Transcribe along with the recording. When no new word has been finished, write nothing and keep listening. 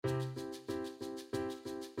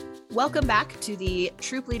Welcome back to the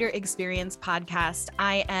Troop Leader Experience podcast.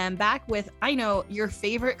 I am back with, I know, your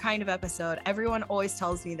favorite kind of episode. Everyone always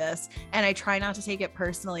tells me this, and I try not to take it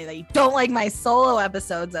personally that you don't like my solo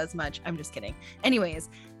episodes as much. I'm just kidding. Anyways,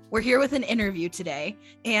 we're here with an interview today,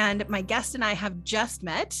 and my guest and I have just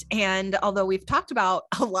met. And although we've talked about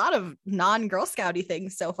a lot of non-Girl Scouty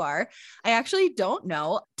things so far, I actually don't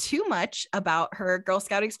know too much about her Girl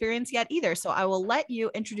Scout experience yet either. So I will let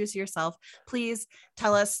you introduce yourself. Please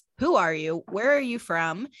tell us, who are you, where are you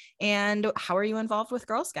from, and how are you involved with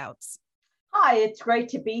Girl Scouts? Hi, it's great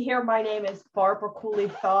to be here. My name is Barbara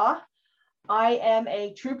Cooley-Thaw. I am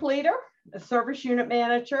a troop leader, a service unit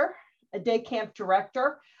manager, a day camp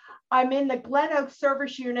director. I'm in the Glen Oak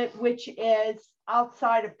Service Unit, which is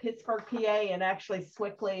outside of Pittsburgh, PA, and actually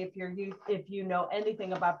Swickley, if you know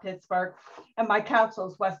anything about Pittsburgh. And my council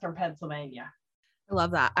is Western Pennsylvania. I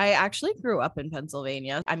love that. I actually grew up in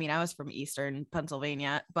Pennsylvania. I mean, I was from Eastern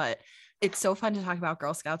Pennsylvania, but it's so fun to talk about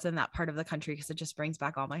Girl Scouts in that part of the country because it just brings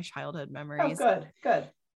back all my childhood memories. Oh, good.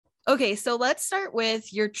 Okay, so let's start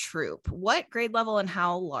with your troop. What grade level and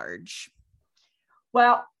how large?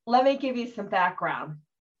 Well, let me give you some background.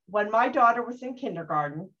 When my daughter was in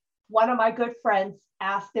kindergarten, one of my good friends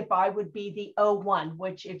asked if I would be the 01,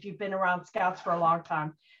 which if you've been around Scouts for a long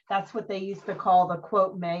time, that's what they used to call the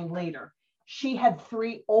quote main leader. She had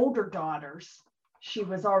 3 older daughters. She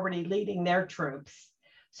was already leading their troops.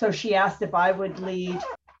 So she asked if I would lead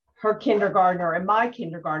her kindergartner and my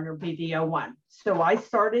kindergartner be the 01. So I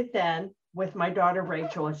started then with my daughter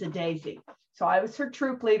Rachel as a Daisy. So I was her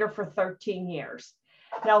troop leader for 13 years.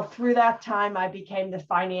 Now, through that time, I became the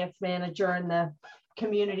finance manager and the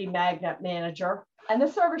community magnet manager and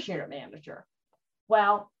the service unit manager.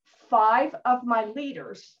 Well, 5 of my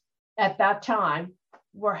leaders at that time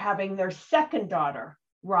were having their second daughter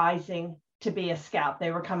rising to be a scout.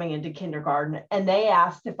 They were coming into kindergarten and they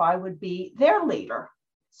asked if I would be their leader.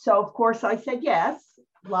 So, of course, I said yes,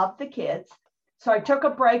 love the kids. So I took a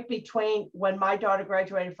break between when my daughter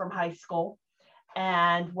graduated from high school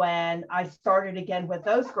and when I started again with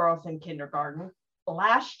those girls in kindergarten.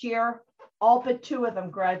 Last year, all but 2 of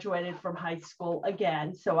them graduated from high school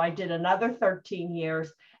again. So I did another 13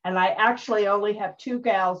 years. And I actually only have 2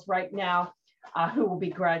 gals right now who will be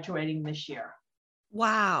graduating this year.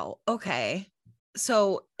 Wow. Okay.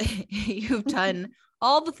 So you've done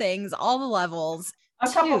all the things, all the levels.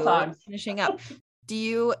 A couple times. Finishing up. Do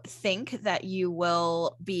you think that you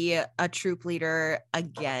will be a troop leader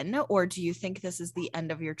again, or do you think this is the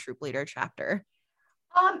end of your troop leader chapter?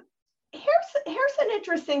 Here's an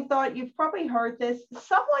interesting thought. You've probably heard this.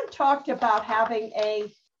 Someone talked about having a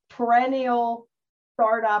perennial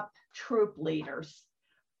startup troop leaders.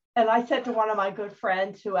 And I said to one of my good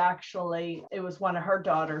friends who actually, it was one of her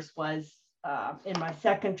daughters was in my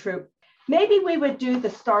second troop, maybe we would do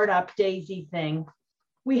the startup Daisy thing.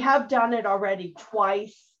 We have done it already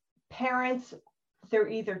twice. Parents, they're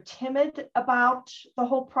either timid about the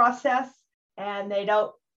whole process and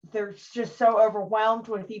they're just so overwhelmed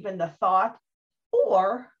with even the thought,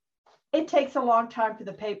 or it takes a long time for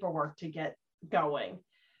the paperwork to get going.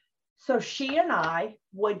 So she and I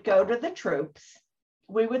would go to the troops.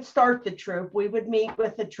 We would start the troop. We would meet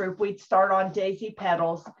with the troop. We'd start on Daisy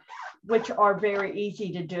pedals, which are very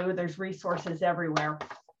easy to do. There's resources everywhere.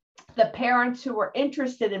 The parents who were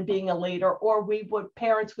interested in being a leader, or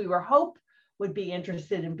parents we were hope would be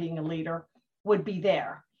interested in being a leader, would be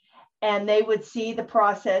there. And they would see the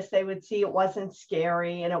process. They would see it wasn't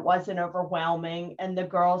scary and it wasn't overwhelming, and the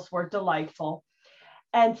girls were delightful.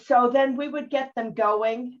 And so then we would get them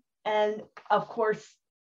going. And of course,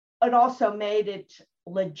 it also made it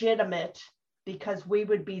legitimate because we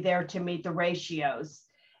would be there to meet the ratios.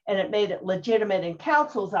 And it made it legitimate in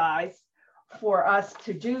council's eyes for us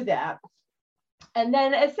to do that. And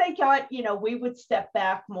then as they got, we would step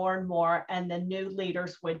back more and more, and the new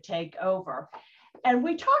leaders would take over. And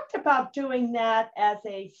we talked about doing that as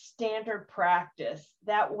a standard practice.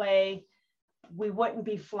 That way we wouldn't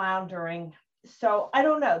be floundering. So I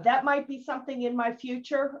don't know, that might be something in my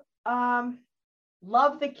future.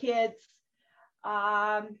 Love the kids.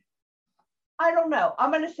 I don't know.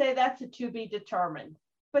 I'm going to say that's a to be determined,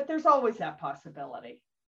 but there's always that possibility.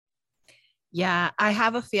 Yeah, I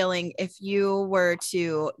have a feeling if you were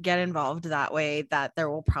to get involved that way, that there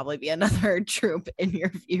will probably be another troop in your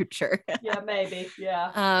future. Yeah, maybe.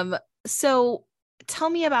 Yeah. So tell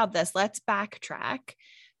me about this. Let's backtrack.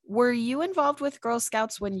 Were you involved with Girl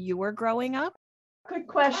Scouts when you were growing up? Good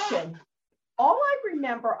question. All I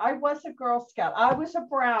remember, I was a Girl Scout. I was a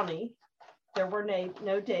brownie. There were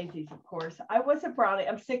no daisies, of course. I was a brownie.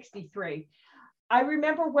 I'm 63. I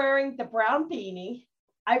remember wearing the brown beanie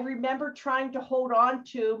I remember trying to hold on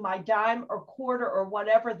to my dime or quarter or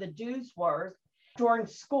whatever the dues were during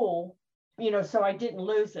school, so I didn't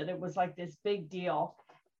lose it. It was like this big deal.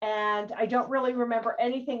 And I don't really remember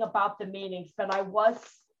anything about the meetings, but I was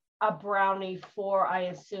a brownie for, I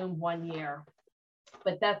assume, 1 year.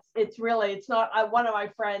 But it's not, one of my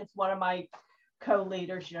friends, one of my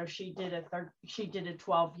co-leaders, she did it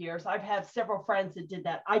 12 years. I've had several friends that did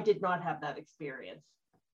that. I did not have that experience.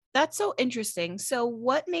 That's so interesting. So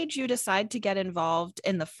what made you decide to get involved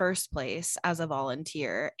in the first place as a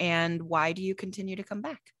volunteer, and why do you continue to come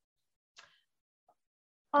back?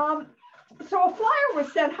 So a flyer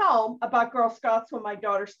was sent home about Girl Scouts when my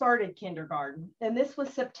daughter started kindergarten, and this was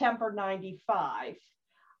September 95.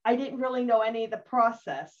 I didn't really know any of the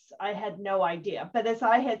process. I had no idea. But as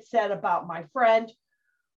I had said about my friend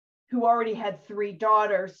who already had 3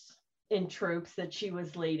 daughters in troops that she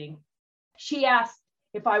was leading, she asked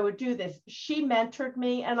if I would do this. She mentored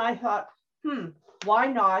me, and I thought, why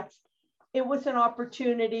not? It was an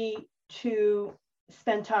opportunity to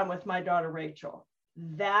spend time with my daughter, Rachel.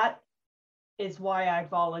 That is why I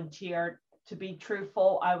volunteered. To be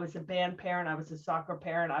truthful, I was a band parent, I was a soccer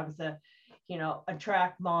parent, I was a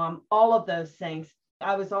track mom, all of those things.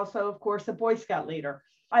 I was also, of course, a Boy Scout leader.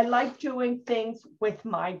 I like doing things with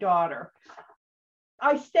my daughter.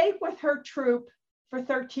 I stayed with her troop for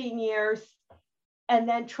 13 years and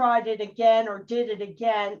then tried it again or did it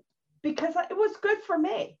again because it was good for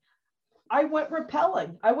me. I went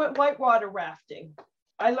rappelling. I went whitewater rafting.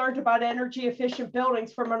 I learned about energy efficient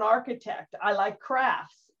buildings from an architect. I like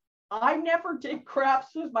crafts. I never did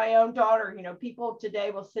crafts with my own daughter. People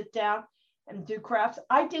today will sit down and do crafts.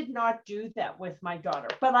 I did not do that with my daughter,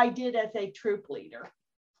 but I did as a troop leader.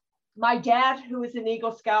 My dad, who was an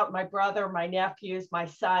Eagle Scout, my brother, my nephews, my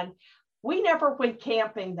son, we never went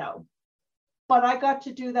camping though, but I got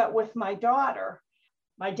to do that with my daughter.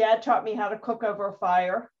 My dad taught me how to cook over a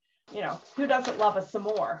fire. Who doesn't love a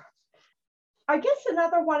s'more? I guess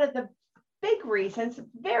another one of the big reasons,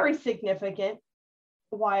 very significant,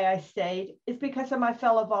 why I stayed is because of my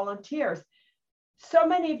fellow volunteers. So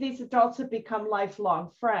many of these adults have become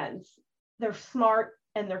lifelong friends. They're smart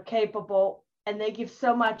and they're capable, and they give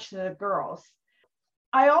so much to the girls.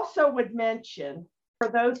 I also would mention, for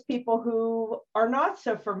those people who are not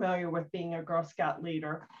so familiar with being a Girl Scout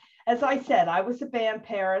leader, as I said, I was a band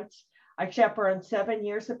parent. I chaperoned 7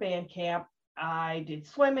 years of band camp. I did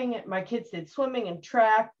swimming. My kids did swimming and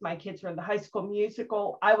track. My kids were in the High School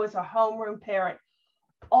Musical. I was a homeroom parent.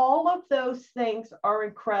 All of those things are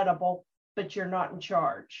incredible, but you're not in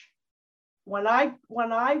charge. When I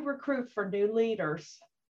recruit for new leaders,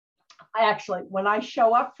 when I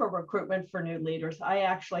show up for recruitment for new leaders, I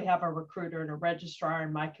actually have a recruiter and a registrar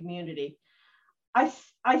in my community. I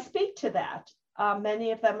speak to that.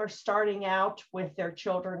 Many of them are starting out with their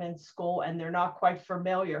children in school and they're not quite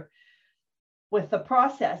familiar with the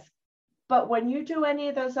process. But when you do any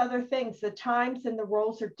of those other things, the times and the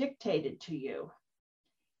roles are dictated to you.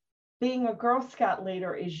 Being a Girl Scout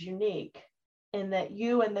leader is unique in that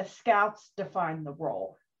you and the Scouts define the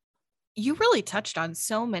role. You really touched on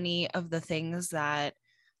so many of the things that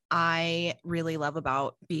I really love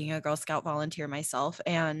about being a Girl Scout volunteer myself,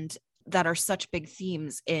 and that are such big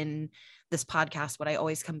themes in this podcast, what I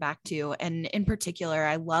always come back to. And in particular,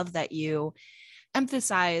 I love that you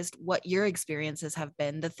emphasized what your experiences have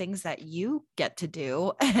been, the things that you get to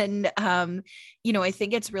do. And, I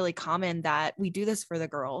think it's really common that we do this for the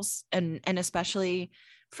girls, and especially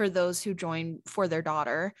for those who join for their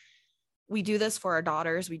daughter. We do this for our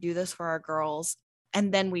daughters, we do this for our girls,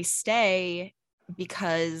 and then we stay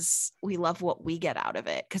because we love what we get out of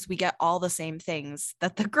it, because we get all the same things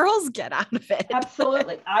that the girls get out of it.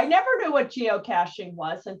 Absolutely. I never knew what geocaching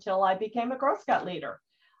was until I became a Girl Scout leader.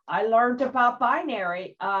 I learned about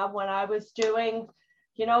binary when I was doing,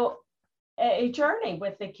 a journey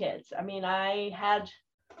with the kids. I mean, I had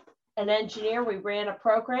an engineer, we ran a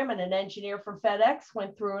program, and an engineer from FedEx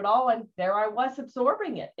went through it all, and there I was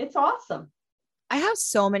absorbing it. It's awesome. I have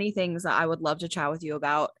so many things that I would love to chat with you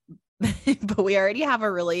about, but we already have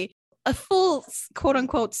a full quote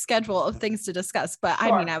unquote schedule of things to discuss. But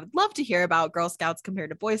sure. I mean, I would love to hear about Girl Scouts compared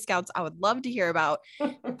to Boy Scouts. I would love to hear about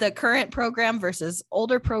the current program versus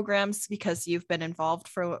older programs, because you've been involved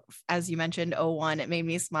for, as you mentioned, 01. It made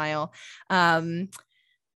me smile.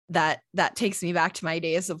 That takes me back to my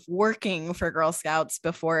days of working for Girl Scouts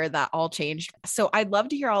before that all changed. So I'd love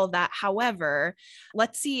to hear all of that. However,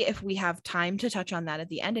 let's see if we have time to touch on that at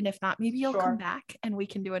the end. And if not, maybe you'll come back and we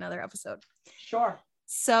can do another episode. Sure.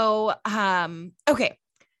 So, okay.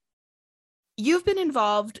 You've been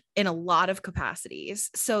involved in a lot of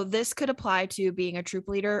capacities, so this could apply to being a troop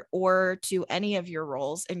leader or to any of your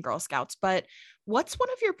roles in Girl Scouts, but what's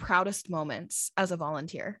one of your proudest moments as a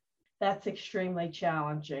volunteer? That's extremely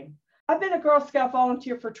challenging. I've been a Girl Scout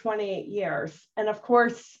volunteer for 28 years. And of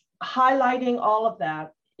course, highlighting all of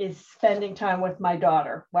that is spending time with my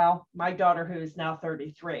daughter. Well, my daughter, who is now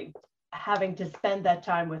 33, having to spend that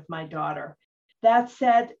time with my daughter. That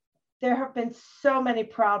said, there have been so many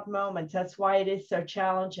proud moments. That's why it is so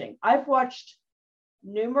challenging. I've watched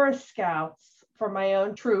numerous scouts from my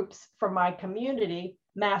own troops, from my community,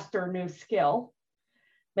 master a new skill,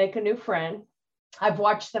 make a new friend. I've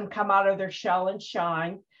watched them come out of their shell and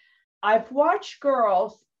shine. I've watched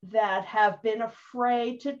girls that have been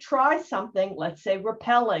afraid to try something, let's say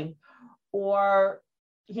rappelling, or,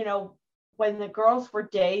 when the girls were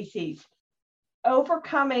daisies,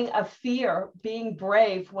 overcoming a fear, being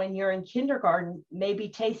brave when you're in kindergarten, maybe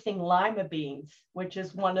tasting lima beans, which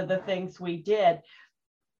is one of the things we did.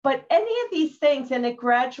 But any of these things, and it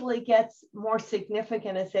gradually gets more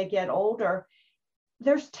significant as they get older,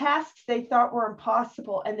 there's tasks they thought were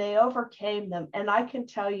impossible and they overcame them. And I can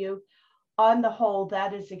tell you, on the whole,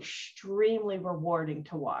 that is extremely rewarding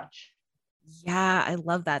to watch. Yeah, I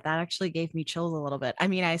love that. That actually gave me chills a little bit. I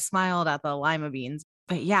mean, I smiled at the lima beans,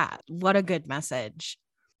 but yeah, what a good message.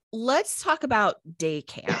 Let's talk about day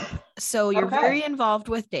camp. So you're very involved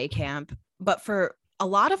with day camp, but for a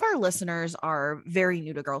lot of our listeners are very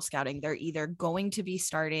new to Girl Scouting. They're either going to be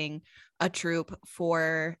starting a troop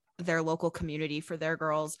for their local community for their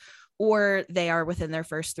girls, or they are within their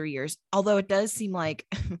first 3 years. Although it does seem like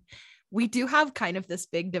we do have kind of this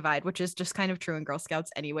big divide, which is just kind of true in Girl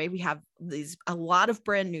Scouts anyway. We have a lot of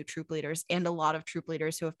brand new troop leaders and a lot of troop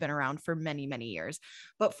leaders who have been around for many, many years.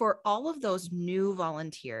 But for all of those new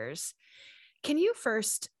volunteers, can you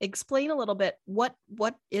first explain a little bit what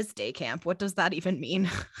is day camp? What does that even mean?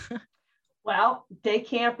 Well, day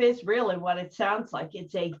camp is really what it sounds like.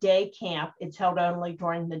 It's a day camp. It's held only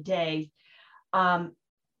during the day.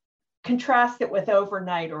 Contrast it with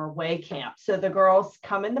overnight or away camp. So the girls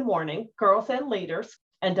come in the morning, girls and leaders,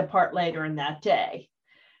 and depart later in that day.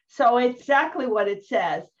 So exactly what it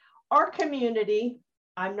says. Our community,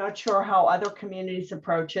 I'm not sure how other communities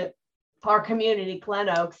approach it. Our community, Glen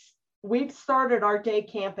Oaks, we've started our day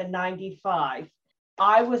camp in 95.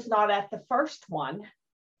 I was not at the first one.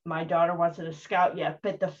 My daughter wasn't a scout yet,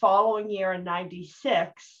 but the following year in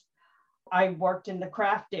 96, I worked in the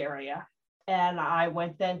craft area. And I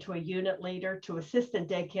went then to a unit leader, to assistant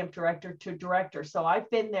day camp director, to director. So I've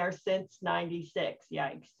been there since 96.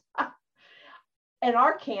 Yikes. In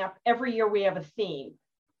our camp, every year we have a theme.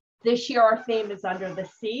 This year, our theme is Under the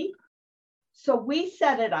Sea. So we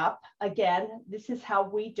set it up. Again, this is how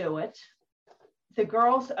we do it. The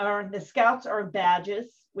scouts earn badges.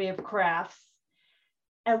 We have crafts.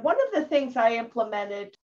 And one of the things I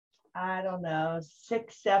implemented,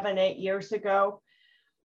 6, 7, 8 years ago,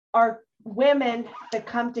 are women that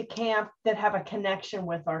come to camp that have a connection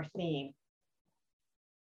with our theme.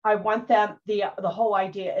 I want them, the whole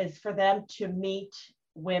idea is for them to meet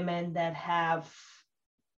women that have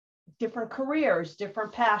different careers,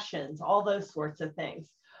 different passions, all those sorts of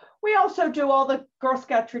things. We also do all the Girl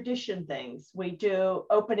Scout tradition things. We do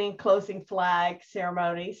opening, closing flag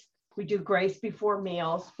ceremonies. We do grace before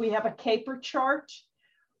meals. We have a caper chart,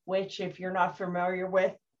 which if you're not familiar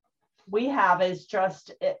with, we have is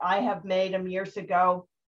just, I have made them years ago.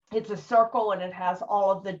 It's a circle and it has all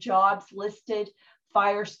of the jobs listed: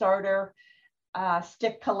 fire starter,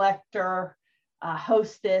 stick collector,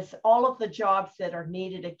 hostess, all of the jobs that are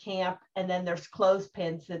needed at camp. And then there's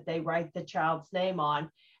clothespins that they write the child's name on,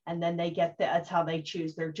 and then that's how they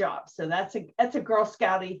choose their job. So that's a Girl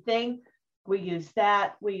Scouty thing. We use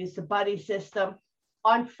that. We use the buddy system.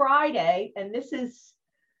 On Friday, and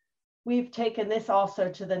we've taken this also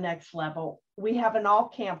to the next level. We have an all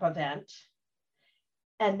camp event,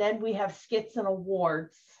 and then we have skits and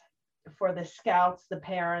awards for the scouts, the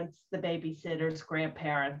parents, the babysitters,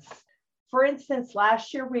 grandparents. For instance,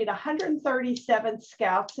 last year we had 137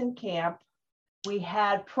 scouts in camp. We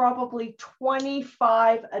had probably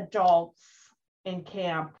 25 adults in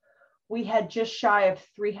camp. We had just shy of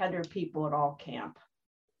 300 people at all camp,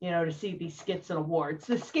 to see these skits and awards.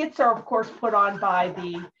 The skits are, of course, put on by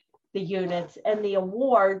the units, and the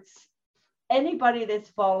awards, anybody that's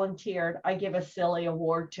volunteered, I give a silly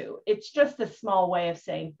award to. It's just a small way of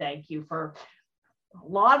saying thank you for a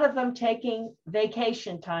lot of them taking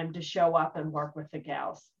vacation time to show up and work with the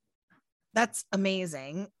gals. That's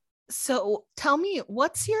amazing. So tell me,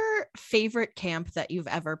 what's your favorite camp that you've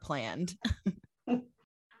ever planned?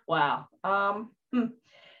 Wow.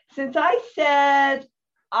 Since I said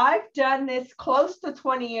I've done this close to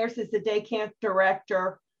 20 years as a day camp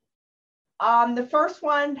director. The first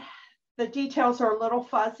one, the details are a little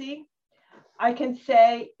fuzzy. I can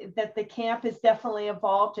say that the camp has definitely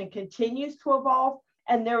evolved and continues to evolve.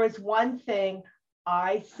 And there is one thing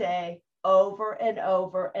I say over and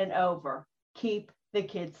over and over: keep the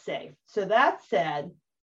kids safe. So that said,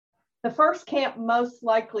 the first camp, most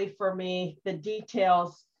likely for me, the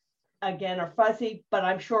details again are fuzzy, but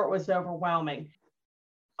I'm sure it was overwhelming.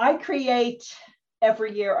 I create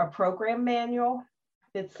every year a program manual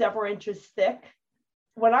that's several inches thick.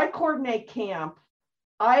 When I coordinate camp,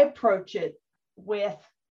 I approach it with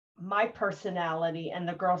my personality and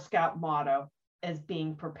the Girl Scout motto as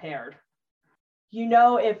being prepared. You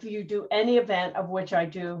know, if you do any event, of which I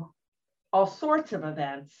do all sorts of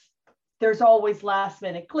events, there's always last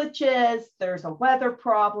minute glitches, there's a weather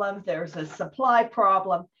problem, there's a supply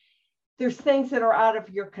problem, there's things that are out of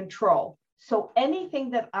your control. So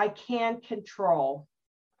anything that I can control,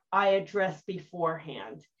 I address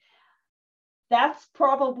beforehand. That's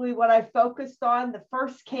probably what I focused on. The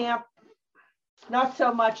first camp, not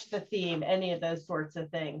so much the theme, any of those sorts of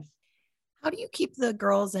things. How do you keep the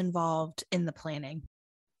girls involved in the planning?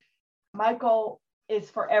 My goal is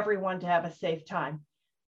for everyone to have a safe time.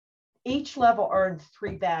 Each level earns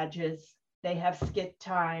 3 badges. They have skit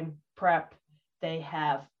time prep. They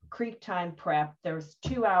have creek time prep. There's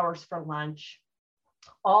 2 hours for lunch.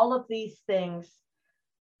 All of these things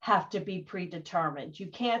have to be predetermined. You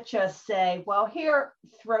can't just say, well, here,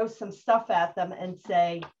 throw some stuff at them and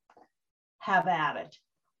say, have at it.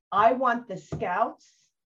 I want the scouts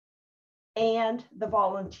and the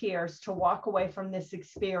volunteers to walk away from this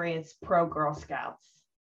experience pro Girl Scouts.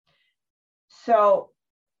 So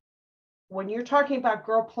when you're talking about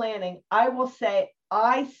girl planning, I will say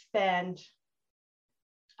I spend,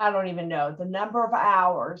 I don't even know, the number of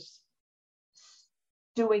hours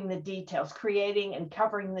doing the details, creating and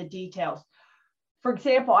covering the details. For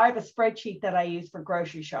example, I have a spreadsheet that I use for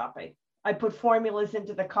grocery shopping. I put formulas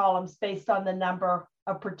into the columns based on the number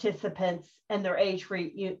of participants and their age for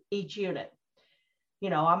each unit. You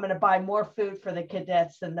know, I'm going to buy more food for the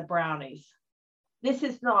cadets than the brownies. This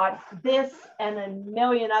is not this and a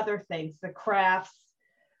million other things, the crafts,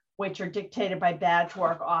 which are dictated by badge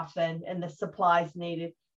work often, and the supplies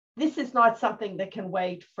needed. This is not something that can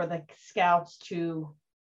wait for the scouts to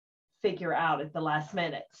figure out at the last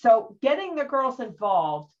minute. So getting the girls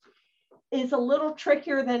involved is a little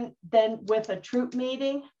trickier than with a troop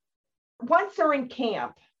meeting. Once they're in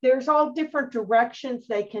camp, there's all different directions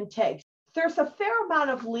they can take. There's a fair amount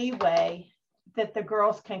of leeway that the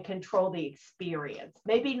girls can control the experience.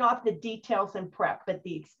 Maybe not the details and prep, but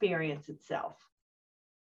the experience itself.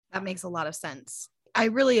 That makes a lot of sense. I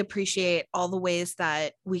really appreciate all the ways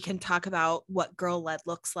that we can talk about what girl led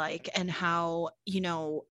looks like and how, you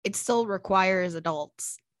know, it still requires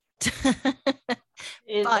adults.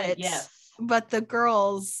 Yes. But the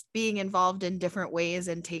girls being involved in different ways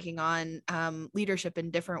and taking on leadership in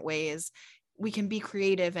different ways, we can be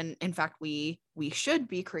creative. And in fact, we should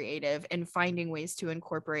be creative in finding ways to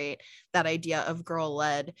incorporate that idea of girl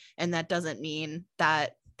led. And that doesn't mean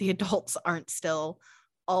that the adults aren't still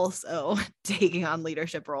also taking on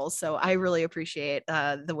leadership roles. So I really appreciate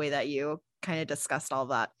the way that you kind of discussed all of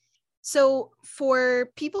that. So for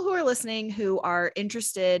people who are listening who are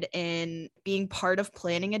interested in being part of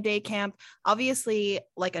planning a day camp, obviously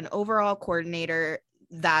like an overall coordinator,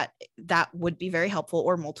 that would be very helpful,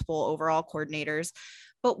 or multiple overall coordinators.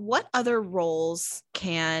 But what other roles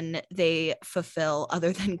can they fulfill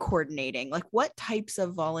other than coordinating? Like what types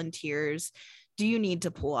of volunteers do you need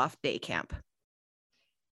to pull off day camp?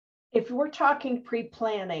 If we're talking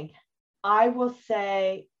pre-planning, I will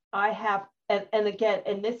say I have, and again,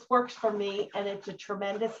 and this works for me, and it's a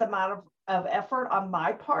tremendous amount of effort on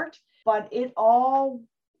my part, but it all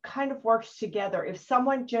kind of works together. If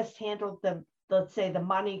someone just handled let's say the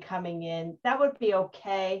money coming in, that would be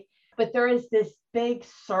okay. But there is this big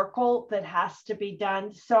circle that has to be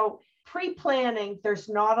done. So pre-planning, there's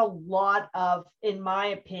not a lot of, in my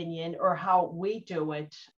opinion, or how we do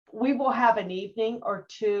it. We will have an evening or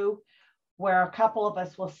two where a couple of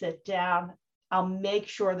us will sit down. I'll make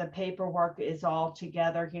sure the paperwork is all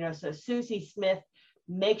together. You know, so Susie Smith,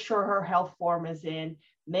 make sure her health form is in,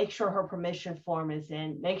 make sure her permission form is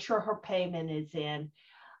in, make sure her payment is in.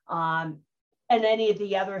 And any of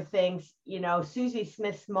the other things, you know, Susie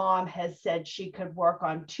Smith's mom has said she could work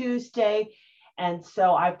on Tuesday. And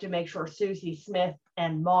so I have to make sure Susie Smith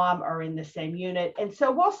and mom are in the same unit. And so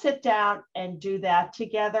we'll sit down and do that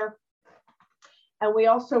together. And we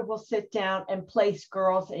also will sit down and place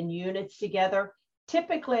girls in units together.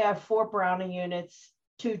 Typically I have 4 Browning units,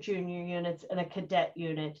 2 junior units, and a cadet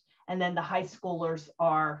unit. And then the high schoolers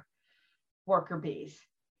are worker bees.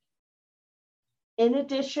 In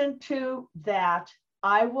addition to that,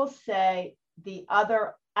 I will say the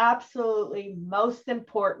other absolutely most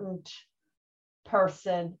important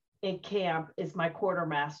person in camp is my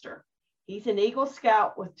quartermaster. He's an Eagle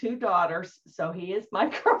Scout with 2 daughters, so he is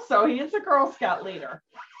a Girl Scout leader.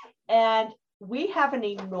 And we have an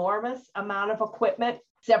enormous amount of equipment.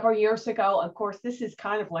 Several years ago, of course, this is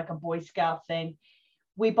kind of like a Boy Scout thing.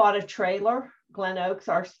 We bought a trailer. Glen Oaks,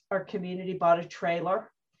 our community, bought a trailer.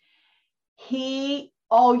 He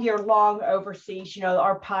all year long oversees,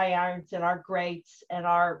 our pie irons and our grates and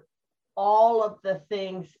all of the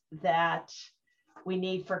things that we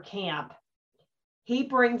need for camp. He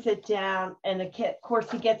brings it down, and of course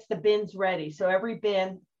he gets the bins ready. So every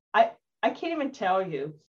bin, I can't even tell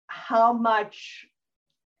you how much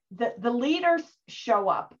the leaders show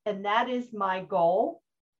up, and that is my goal.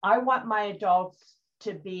 I want my adults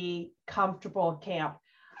to be comfortable at camp.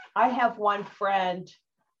 I have one friend,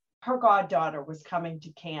 her goddaughter was coming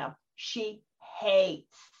to camp. She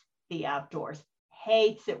hates the outdoors,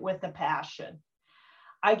 hates it with a passion.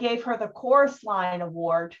 I gave her the Chorus Line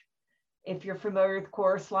Award. If you're familiar with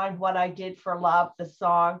Chorus Line, What I Did for Love, the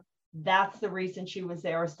song, that's the reason she was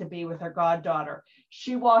there, is to be with her goddaughter.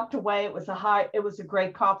 She walked away. It was a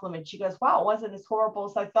great compliment. She goes, wow, it wasn't as horrible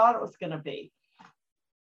as I thought it was going to be.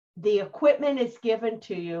 The equipment is given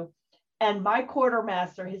to you. And my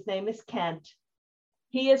quartermaster, his name is Kent,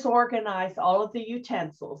 he has organized all of the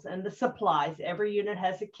utensils and the supplies. Every unit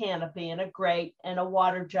has a canopy and a grate and a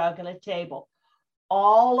water jug and a table.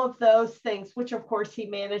 All of those things, which of course he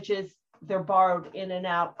manages, they're borrowed in and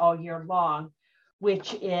out all year long,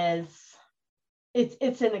 which is,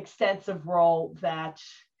 it's an extensive role that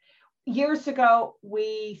years ago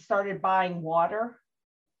we started buying water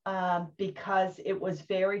because it was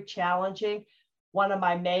very challenging. One of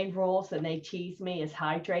my main rules, and they tease me, is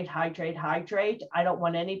hydrate, hydrate, hydrate. I don't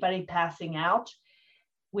want anybody passing out.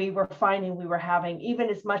 We were finding we were having even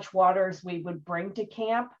as much water as we would bring to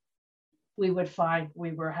camp. We would find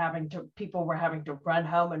people were having to run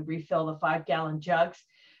home and refill the 5-gallon jugs.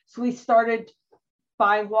 So we started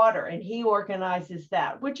buying water, and he organizes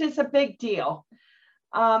that, which is a big deal.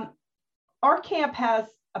 Our camp has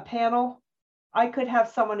a panel. I could have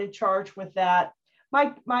someone in charge with that.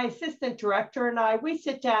 My assistant director and I, we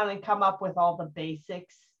sit down and come up with all the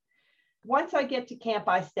basics. Once I get to camp,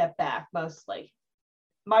 I step back mostly.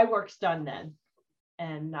 My work's done then,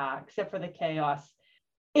 and except for the chaos.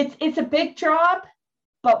 It's a big job,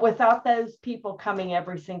 but without those people coming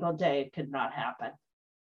every single day, it could not happen.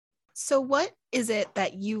 So what is it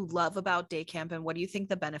that you love about day camp, and what do you think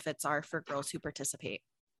the benefits are for girls who participate?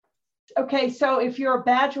 Okay, so if you're a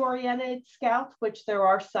badge-oriented scout, which there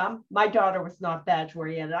are some, my daughter was not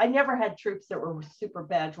badge-oriented. I never had troops that were super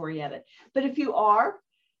badge-oriented. But if you are,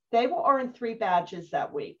 they will earn 3 badges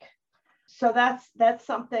that week. So that's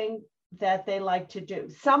something that they like to do.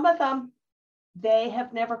 Some of them, they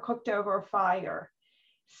have never cooked over a fire.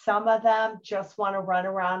 Some of them just want to run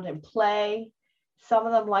around and play. Some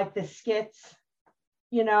of them like the skits.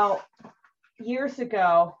 Years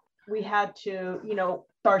ago, we had to,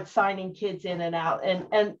 start signing kids in and out.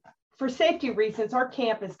 And for safety reasons, our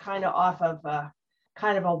camp is kind of off of a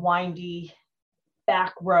windy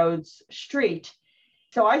back roads street.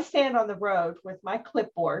 So I stand on the road with my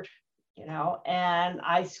clipboard, and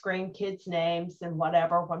I scream kids' names and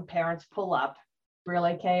whatever when parents pull up,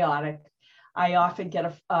 really chaotic. I often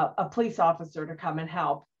get a police officer to come and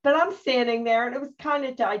help. But I'm standing there, and it was kind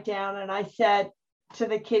of died down. And I said to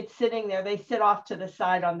the kids sitting there, they sit off to the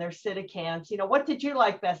side on their Citicans, what did you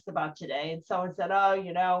like best about today? And someone said,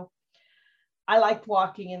 oh, I liked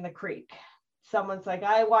walking in the creek. Someone's like,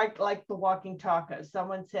 I like the walking tacos.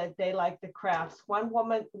 Someone said they liked the crafts. One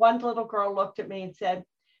little girl looked at me and said,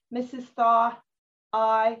 Mrs. Thaw,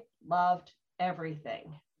 I loved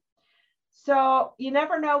everything. So you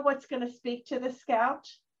never know what's going to speak to the scout.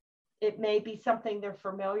 It may be something they're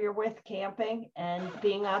familiar with, camping and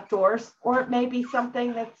being outdoors, or it may be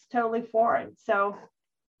something that's totally foreign. So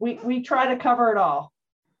we try to cover it all.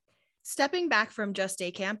 Stepping back from just day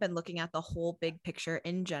camp and looking at the whole big picture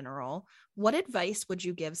in general, what advice would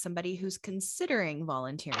you give somebody who's considering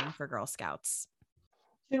volunteering for Girl Scouts?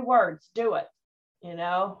 2 words, do it,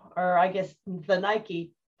 or I guess the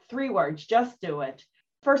Nike 3 words, just do it.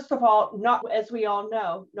 First of all, as we all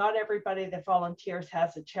know, not everybody that volunteers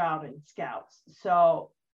has a child in Scouts.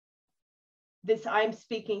 So I'm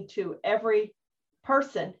speaking to every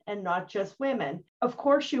person and not just women. Of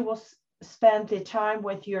course, you will spend the time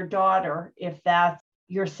with your daughter if that's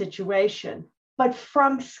your situation. But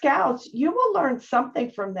from Scouts, you will learn something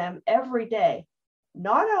from them every day.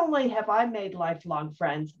 Not only have I made lifelong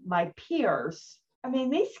friends, my peers, I mean,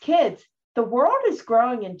 these kids, the world is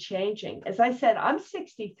growing and changing. As I said, I'm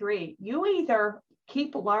 63. You either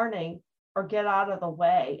keep learning or get out of the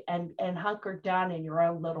way and hunker down in your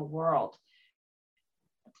own little world.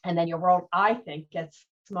 And then your world, I think, gets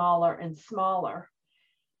smaller and smaller.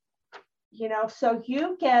 So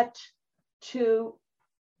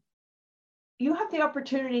you have the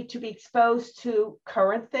opportunity to be exposed to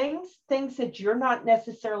current things that you're not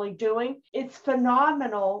necessarily doing. It's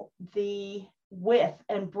phenomenal, the width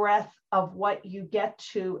and breadth of what you get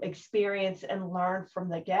to experience and learn from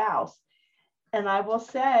the gals. And I will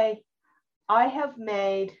say, I have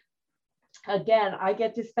made, again, I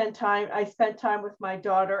get to spend time. I spent time with my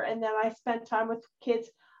daughter, and then I spent time with kids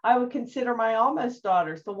I would consider my almost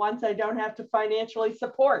daughters, the ones I don't have to financially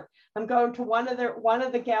support. I'm going to one of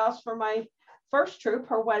the gals for my first troop.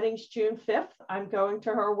 Her wedding's June 5th. I'm going to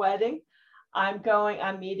her wedding. I'm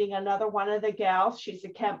meeting another one of the gals. She's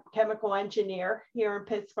a chemical engineer here in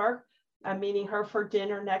Pittsburgh. I'm meeting her for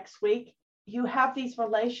dinner next week. You have these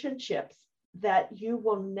relationships that you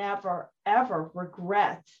will never, ever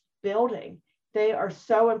regret building. They are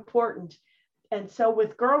so important. And so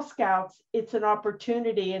with Girl Scouts, it's an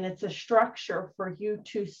opportunity and it's a structure for you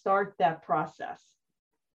to start that process.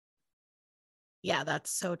 Yeah,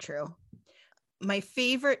 that's so true. My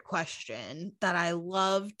favorite question that I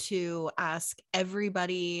love to ask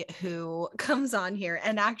everybody who comes on here,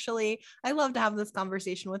 and actually I love to have this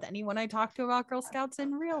conversation with anyone I talk to about Girl Scouts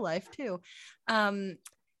in real life too.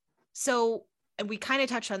 So we kind of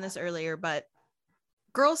touched on this earlier, but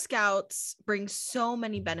Girl Scouts bring so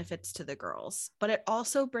many benefits to the girls, but it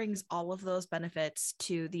also brings all of those benefits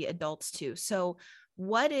to the adults too. So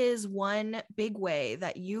what is one big way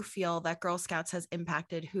that you feel that Girl Scouts has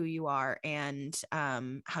impacted who you are and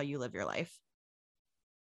how you live your life?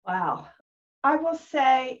 Wow. I will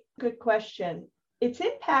say, good question. It's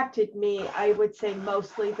impacted me, I would say,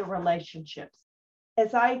 mostly the relationships.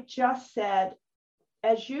 As I just said,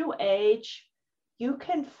 as you age, you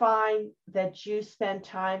can find that you spend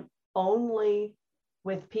time only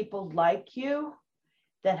with people like you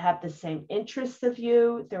that have the same interests of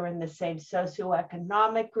you. They're in the same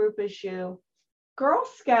socioeconomic group as you. Girl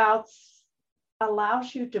Scouts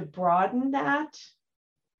allows you to broaden that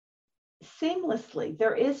seamlessly.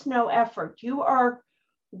 There is no effort. You are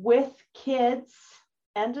with kids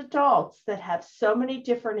and adults that have so many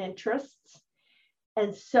different interests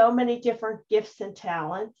and so many different gifts and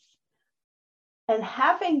talents. And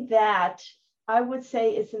having that, I would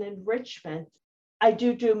say, is an enrichment. I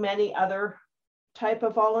do many other type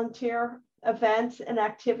of volunteer events and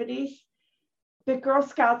activities. But Girl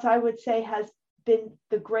Scouts, I would say, has been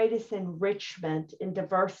the greatest enrichment in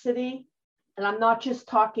diversity. And I'm not just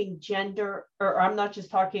talking gender, or I'm not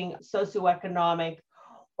just talking socioeconomic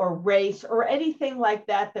or race or anything like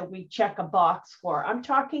that we check a box for. I'm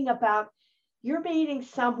talking about you're meeting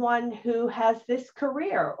someone who has this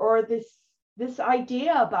career or this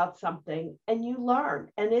idea about something, and you learn.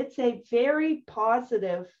 And it's a very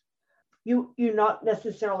positive, you not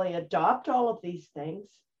necessarily adopt all of these things,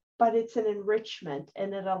 but it's an enrichment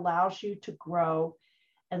and it allows you to grow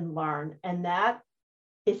and learn. And that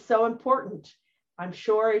is so important. I'm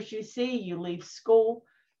sure as you see, you leave school,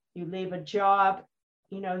 you leave a job,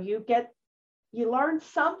 you learn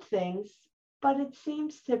some things, but it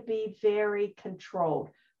seems to be very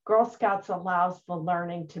controlled. Girl Scouts allows the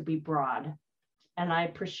learning to be broad. And I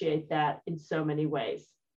appreciate that in so many ways.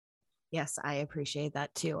 Yes, I appreciate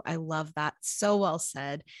that too. I love that. So well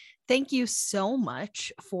said. Thank you so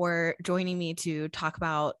much for joining me to talk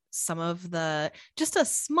about some of just a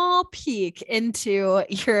small peek into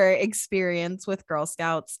your experience with Girl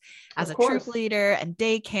Scouts as a troop leader and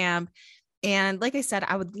day camp. And like I said,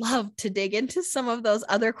 I would love to dig into some of those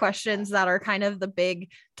other questions that are kind of the big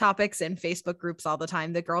topics in Facebook groups all the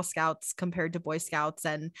time, the Girl Scouts compared to Boy Scouts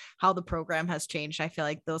and how the program has changed. I feel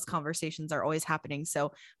like those conversations are always happening.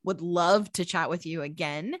 So would love to chat with you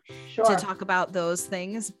again to talk about those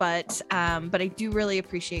things. But I do really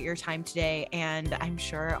appreciate your time today. And I'm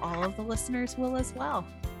sure all of the listeners will as well.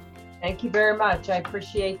 Thank you very much. I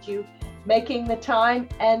appreciate you making the time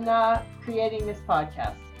and creating this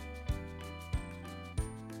podcast.